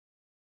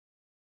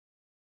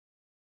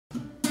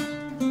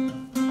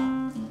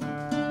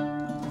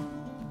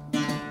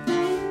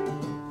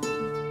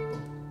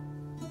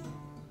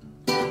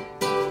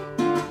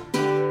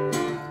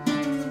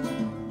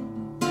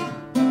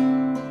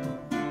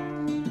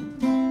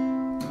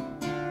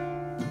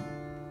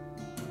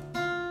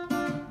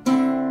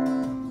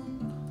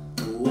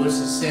what's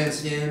the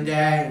sense in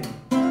dying?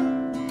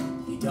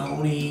 You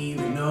don't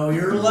even know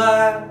you're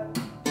alive.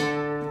 I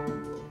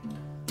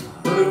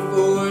heard a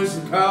voice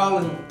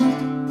calling,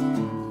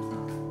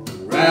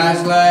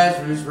 rise,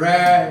 Lazarus,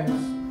 rise,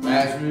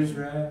 Lazarus,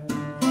 rise.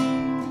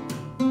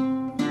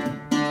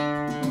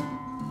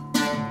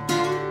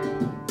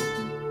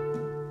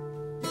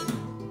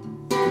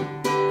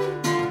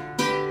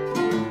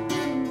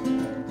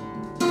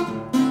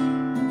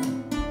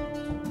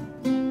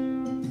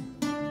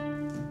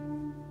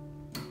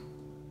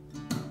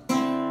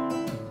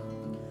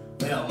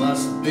 Well,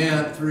 must have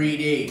been 3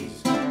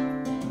 days,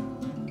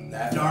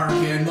 that dark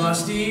and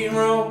musty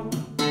room,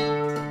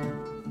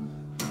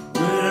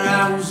 when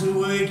I was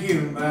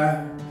awakened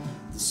by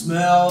the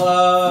smell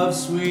of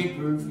sweet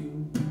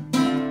perfume,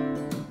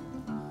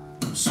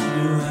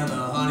 sweeter than the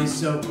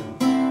honeysuckle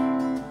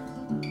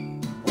on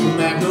the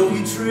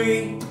magnolia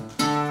tree.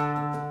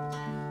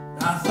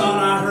 I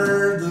thought I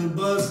heard the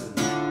buzzing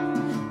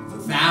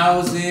of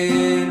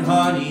 1,000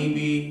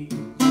 honeybees.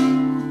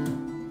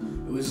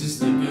 It was just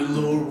the good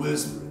Lord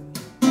whispering,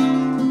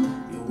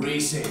 you'll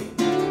race ain't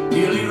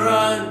nearly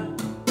run.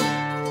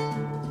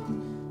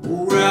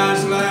 Oh,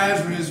 rise,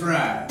 Lazarus,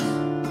 rise.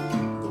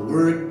 The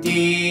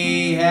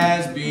workday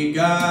has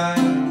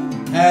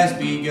begun, has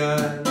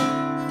begun.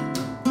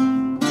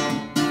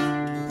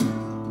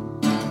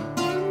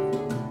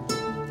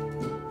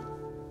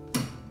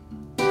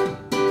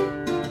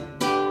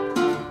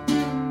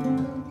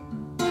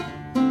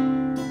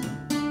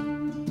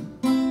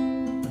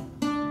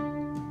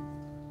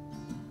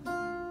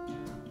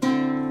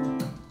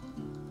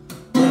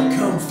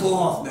 Come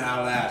forth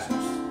now,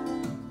 Lazarus.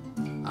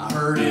 I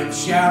heard him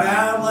shout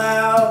out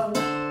loud.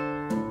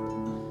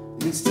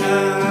 It's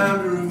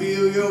time to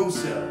reveal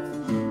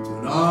yourself to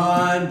an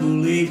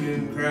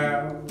unbelieving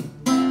crowd.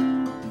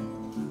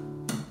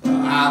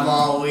 Well, I've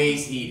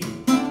always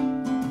heeded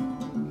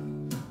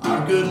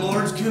our good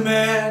Lord's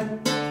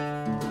command.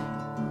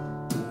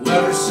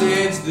 Ever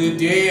since the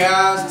day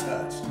I was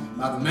touched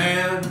by the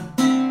man with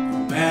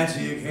the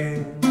magic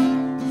hand,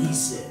 he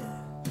said,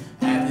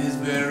 at this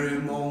very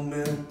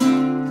moment,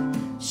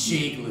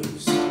 shake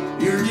loose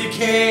your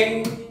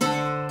decay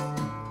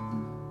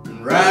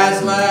and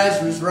rise,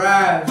 Lazarus,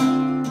 rise.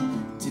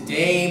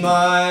 Today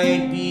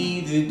might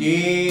be the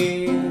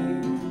day,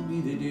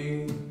 be the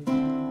day.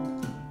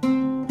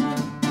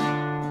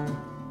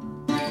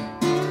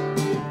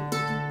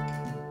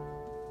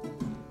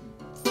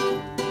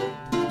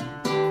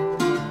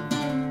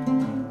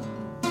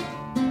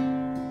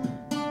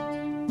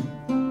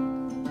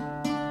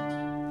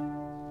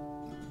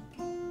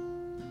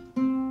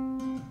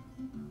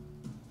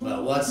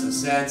 Well, what's the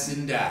sense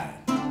in dying?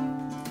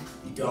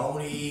 You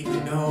don't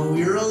even know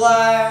you're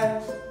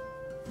alive.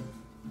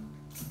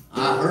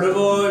 I heard a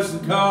voice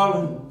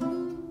calling,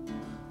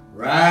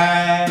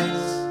 rise,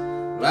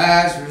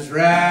 Lazarus,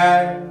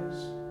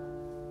 rise,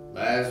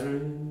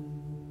 Lazarus.